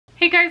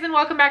guys, and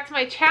welcome back to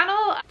my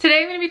channel.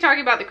 Today I'm going to be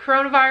talking about the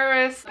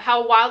coronavirus,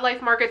 how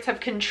wildlife markets have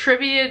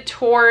contributed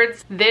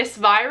towards this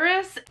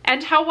virus,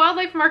 and how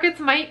wildlife markets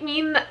might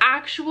mean the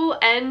actual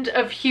end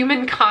of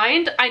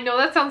humankind. I know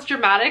that sounds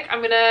dramatic.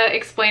 I'm going to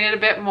explain it a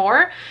bit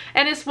more,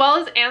 and as well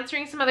as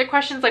answering some other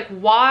questions like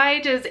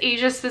why does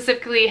Asia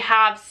specifically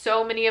have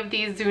so many of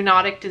these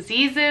zoonotic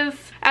diseases,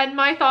 and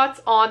my thoughts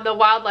on the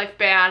wildlife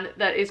ban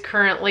that is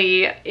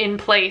currently in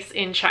place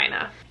in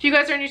China. If you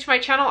guys are new to my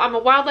channel, I'm a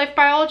wildlife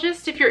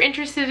biologist. If you're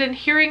interested in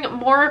hearing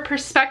more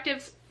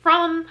perspectives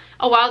from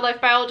a wildlife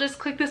biologist,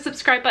 click the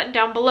subscribe button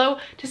down below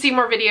to see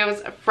more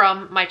videos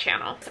from my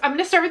channel. I'm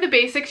gonna start with the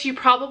basics. You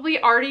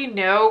probably already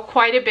know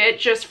quite a bit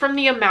just from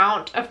the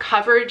amount of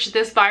coverage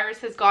this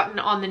virus has gotten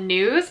on the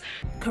news.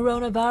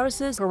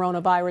 Coronavirus.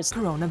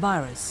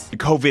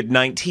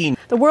 COVID-19.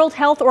 The World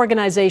Health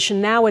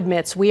Organization now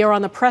admits we are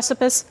on the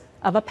precipice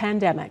of a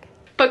pandemic.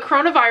 But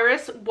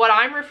coronavirus, what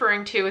I'm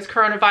referring to as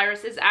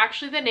coronavirus, is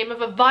actually the name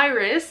of a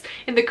virus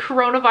in the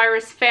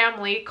coronavirus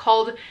family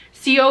called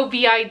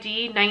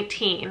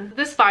COVID-19.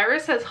 This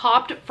virus has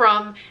hopped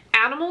from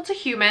animal to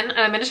human, and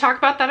I'm going to talk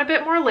about that a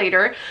bit more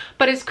later,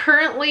 but is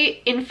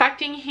currently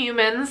infecting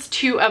humans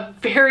to a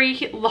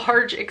very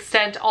large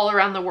extent all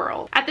around the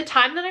world. At the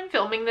time that I'm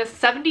filming this,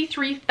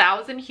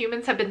 73,000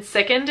 humans have been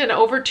sickened and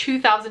over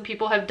 2,000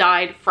 people have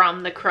died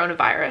from the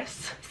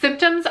coronavirus.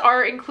 Symptoms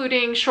are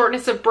including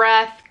shortness of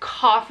breath,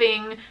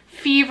 coughing,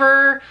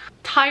 fever,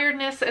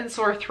 tiredness, and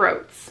sore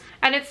throats.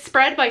 And it's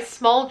spread by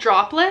small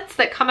droplets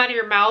that come out of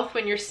your mouth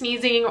when you're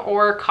sneezing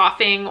or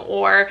coughing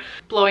or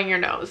blowing your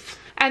nose.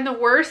 And the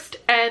worst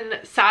and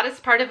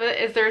saddest part of it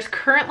is there's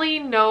currently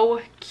no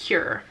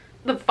cure.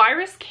 The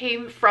virus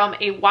came from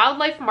a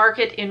wildlife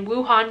market in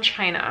Wuhan,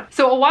 China.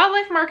 So a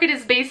wildlife market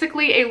is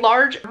basically a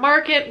large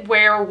market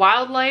where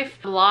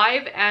wildlife,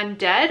 live and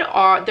dead,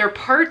 their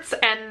parts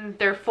and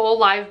their full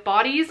live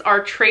bodies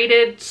are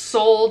traded,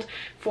 sold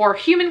for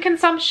human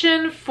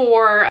consumption,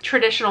 for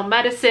traditional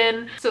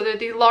medicine. So they're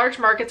these large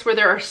markets where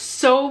there are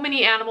so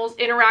many animals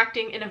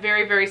interacting in a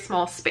very, very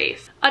small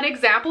space. An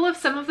example of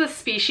some of the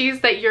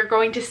species that you're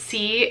going to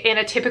see in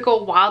a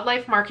typical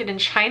wildlife market in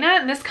China,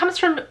 and this comes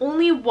from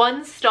only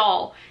one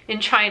stall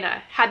in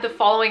China, had the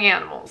following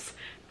animals: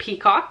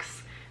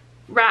 peacocks,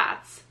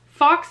 rats,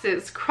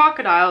 foxes,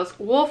 crocodiles,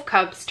 wolf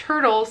cubs,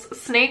 turtles,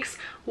 snakes,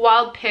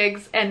 wild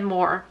pigs, and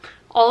more,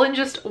 all in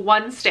just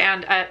one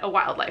stand at a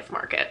wildlife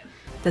market.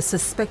 The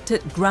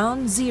suspected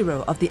ground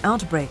zero of the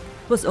outbreak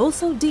was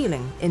also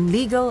dealing in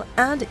legal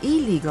and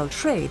illegal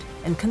trade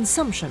and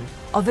consumption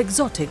of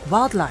exotic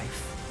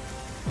wildlife.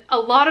 A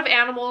lot of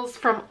animals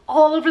from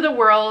all over the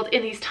world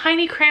in these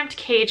tiny cramped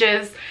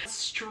cages,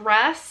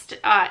 stressed,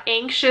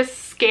 anxious,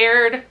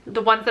 scared,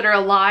 the ones that are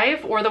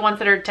alive or the ones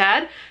that are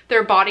dead,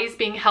 their bodies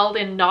being held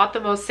in not the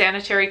most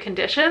sanitary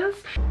conditions.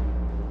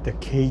 The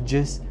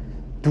cages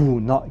do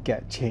not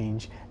get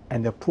changed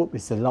and the poop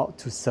is allowed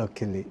to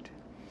circulate.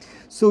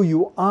 So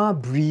you are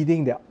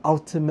breeding the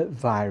ultimate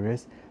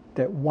virus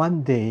that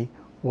one day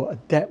will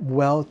adapt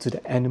well to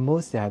the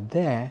animals that are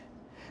there,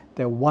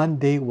 that one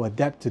day will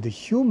adapt to the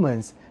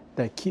humans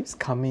that keeps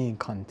coming in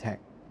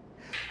contact.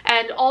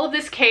 And all of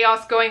this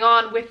chaos going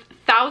on with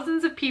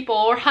thousands of people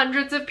or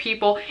hundreds of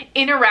people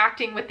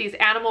interacting with these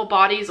animal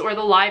bodies or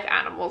the live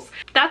animals.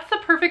 That's the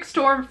perfect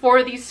storm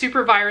for these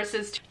super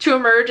viruses to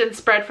emerge and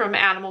spread from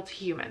animal to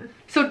human.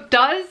 So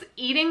does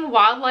eating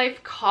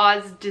wildlife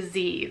cause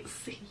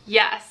disease?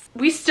 Yes.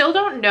 We still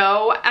don't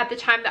know at the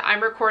time that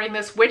I'm recording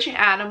this which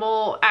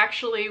animal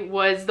actually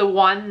was the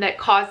one that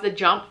caused the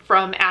jump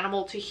from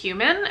animal to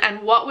human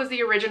and what was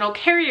the original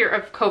carrier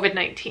of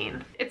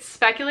COVID-19. It's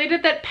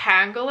speculated that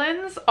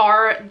pangolins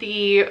are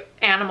the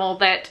animal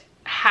that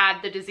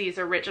had the disease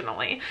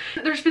originally.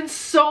 There's been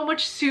so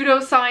much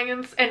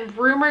pseudoscience and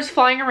rumors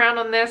flying around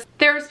on this.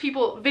 There's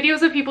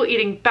videos of people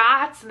eating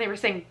bats, and they were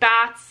saying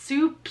bat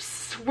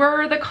soups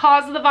were the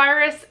cause of the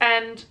virus,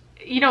 and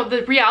you know,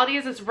 the reality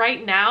is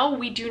right now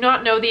we do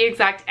not know the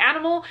exact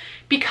animal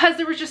because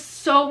there were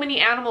just so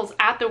many animals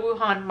at the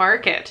Wuhan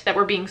market that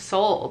were being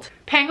sold.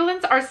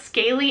 Pangolins are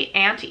scaly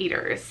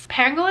anteaters.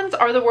 Pangolins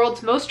are the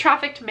world's most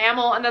trafficked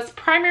mammal, and that's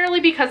primarily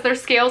because their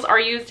scales are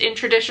used in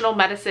traditional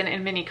medicine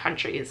in many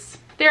countries.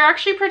 They're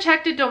actually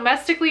protected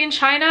domestically in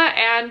China,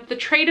 and the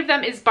trade of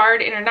them is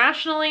barred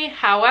internationally.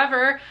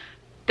 However,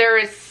 there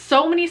is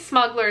so many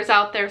smugglers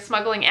out there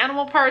smuggling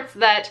animal parts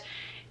that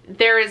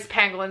there is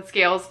pangolin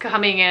scales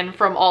coming in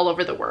from all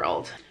over the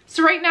world.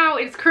 So right now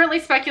it's currently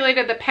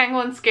speculated that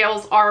pangolin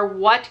scales are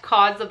what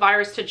caused the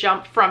virus to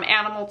jump from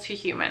animal to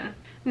human.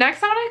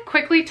 Next, I want to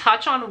quickly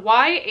touch on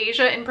why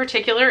Asia in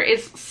particular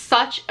is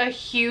such a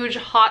huge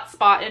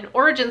hotspot and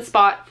origin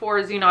spot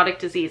for zoonotic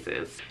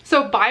diseases.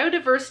 So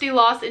biodiversity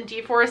loss and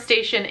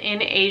deforestation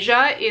in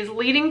Asia is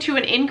leading to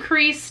an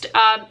increased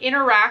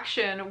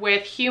interaction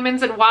with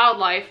humans and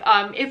wildlife.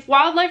 If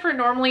wildlife are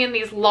normally in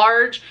these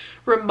large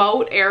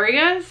remote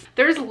areas,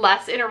 there's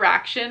less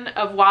interaction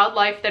of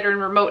wildlife that are in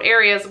remote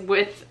areas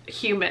with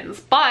humans.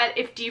 But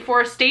if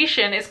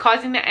deforestation is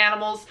causing the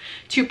animals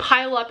to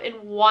pile up in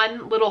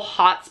one little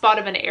hotspot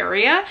of an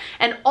area,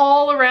 and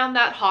all around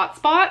that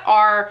hotspot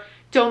are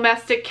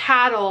domestic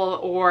cattle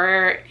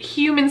or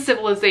human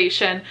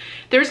civilization,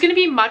 there's going to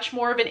be much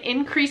more of an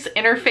increased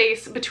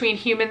interface between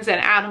humans and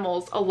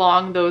animals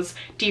along those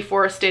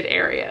deforested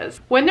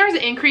areas. When there's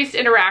increased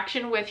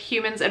interaction with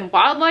humans and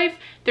wildlife,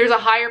 there's a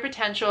higher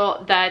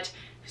potential that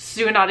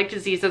zoonotic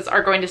diseases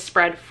are going to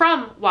spread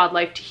from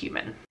wildlife to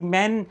human.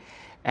 Men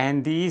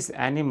and these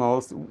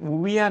animals,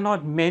 we are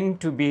not meant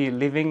to be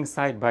living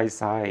side by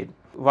side.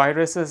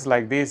 Viruses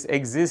like this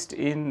exist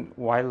in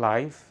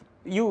wildlife.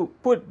 You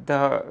put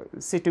the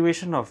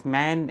situation of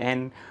man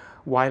and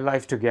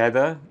wildlife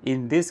together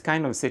in this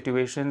kind of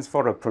situations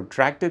for a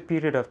protracted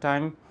period of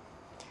time,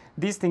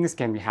 these things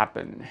can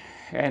happen.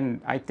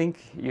 And I think,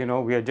 we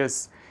are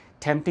just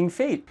tempting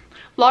fate.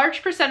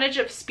 Large percentage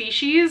of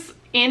species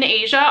in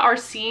Asia are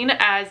seen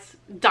as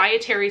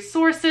dietary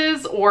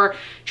sources or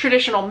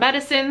traditional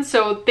medicine,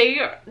 so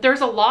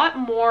there's a lot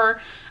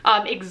more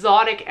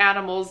exotic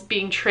animals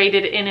being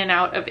traded in and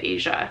out of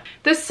Asia.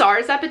 The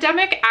SARS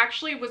epidemic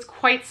actually was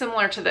quite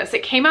similar to this.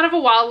 It came out of a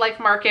wildlife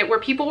market where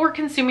people were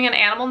consuming an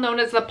animal known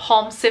as the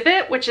palm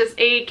civet, which is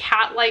a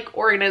cat-like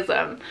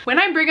organism. When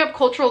I bring up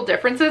cultural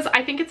differences,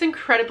 I think it's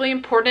incredibly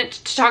important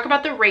to talk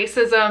about the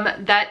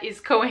racism that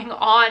is going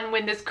on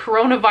when this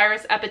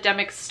coronavirus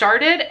epidemic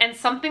started, and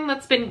something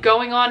that's been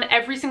going on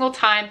every single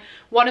time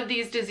one of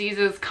these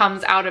diseases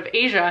comes out of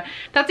Asia.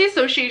 That's the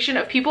association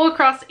of people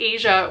across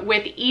Asia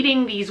with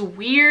eating these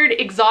weird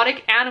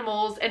exotic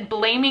animals and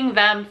blaming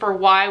them for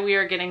why we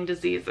are getting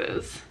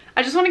diseases.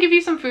 I just want to give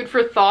you some food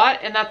for thought,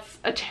 and that's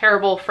a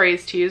terrible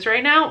phrase to use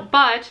right now,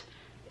 but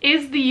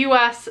is the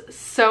US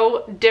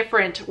so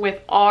different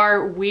with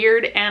our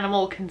weird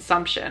animal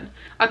consumption?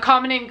 A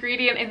common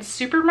ingredient in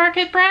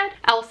supermarket bread,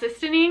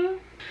 L-cysteine.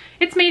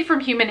 It's made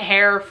from human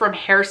hair from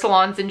hair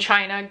salons in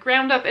China,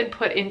 ground up and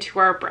put into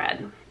our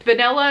bread.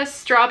 Vanilla,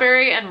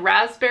 strawberry, and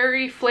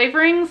raspberry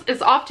flavorings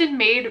is often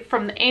made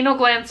from the anal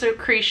gland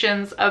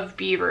secretions of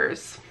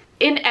beavers.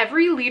 In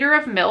every liter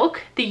of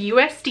milk, the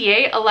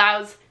USDA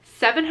allows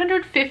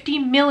 750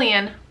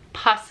 million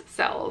pus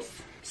cells.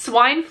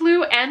 Swine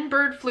flu and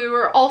bird flu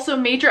are also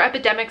major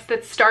epidemics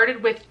that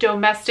started with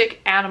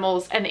domestic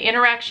animals and the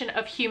interaction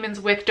of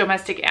humans with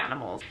domestic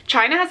animals.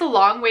 China has a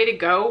long way to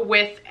go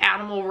with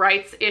animal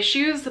rights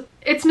issues.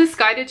 It's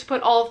misguided to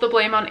put all of the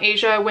blame on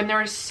Asia when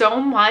there is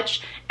so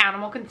much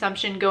animal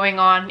consumption going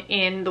on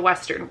in the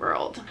Western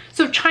world.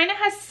 So China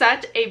has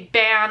set a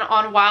ban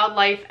on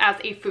wildlife as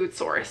a food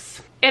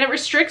source, and it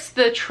restricts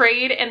the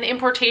trade and the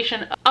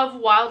importation of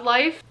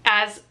wildlife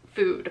as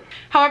food.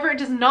 However, it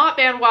does not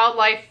ban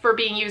wildlife for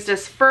being used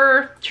as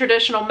fur,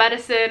 traditional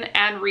medicine,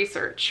 and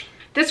research.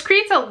 This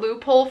creates a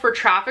loophole for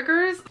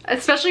traffickers,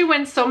 especially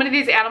when so many of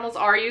these animals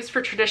are used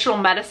for traditional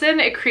medicine.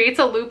 It creates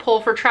a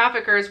loophole for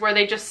traffickers where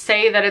they just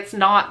say that it's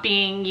not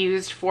being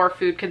used for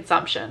food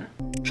consumption.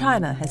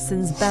 China has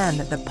since banned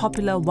the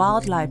popular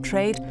wildlife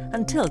trade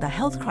until the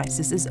health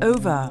crisis is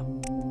over.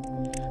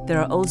 There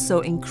are also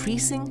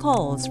increasing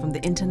calls from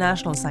the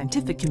international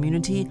scientific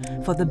community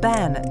for the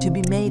ban to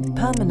be made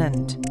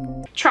permanent.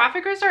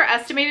 Traffickers are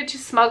estimated to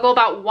smuggle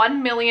about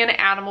 1 million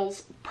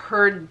animals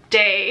per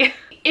day.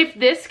 If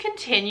this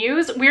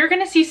continues, we're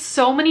going to see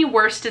so many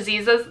worse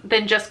diseases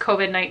than just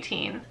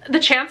COVID-19. The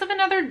chance of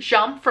another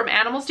jump from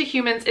animals to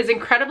humans is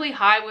incredibly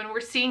high when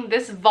we're seeing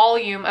this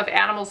volume of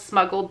animals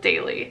smuggled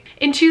daily.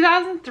 In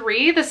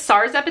 2003, the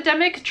SARS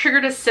epidemic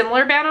triggered a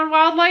similar ban on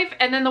wildlife,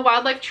 and then the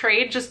wildlife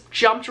trade just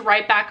jumped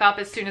right back up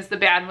as soon as the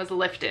ban was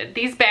lifted.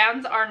 These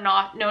bans are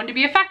not known to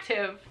be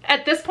effective.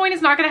 At this point,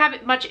 it's not going to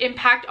have much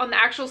impact on the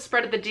actual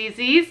spread of the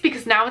disease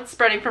because now it's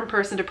spreading from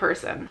person to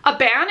person. A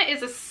ban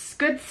is a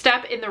good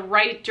step in the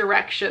right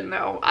direction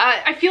though.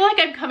 I feel like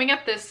I'm coming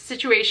at this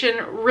situation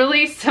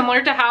really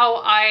similar to how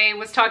I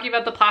was talking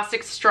about the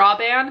plastic straw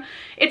ban.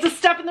 It's a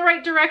step in the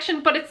right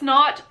direction, but it's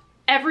not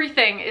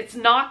everything. It's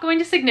not going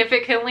to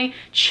significantly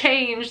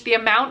change the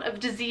amount of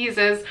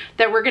diseases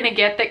that we're going to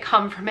get that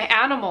come from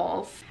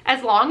animals.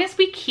 As long as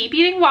we keep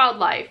eating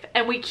wildlife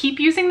and we keep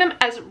using them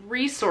as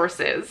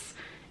resources,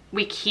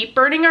 we keep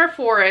burning our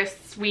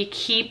forests, we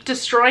keep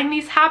destroying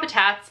these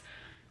habitats,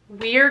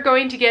 we are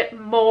going to get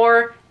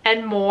more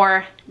and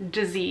more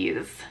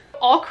disease.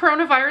 All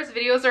coronavirus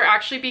videos are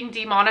actually being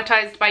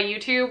demonetized by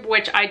YouTube,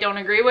 which I don't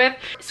agree with.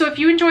 So if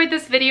you enjoyed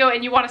this video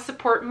and you want to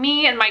support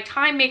me and my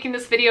time making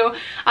this video,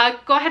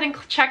 go ahead and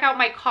check out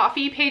my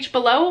coffee page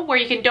below where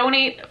you can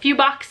donate a few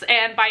bucks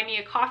and buy me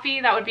a coffee.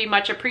 That would be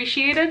much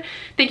appreciated.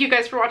 Thank you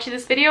guys for watching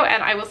this video,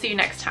 and I will see you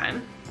next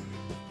time.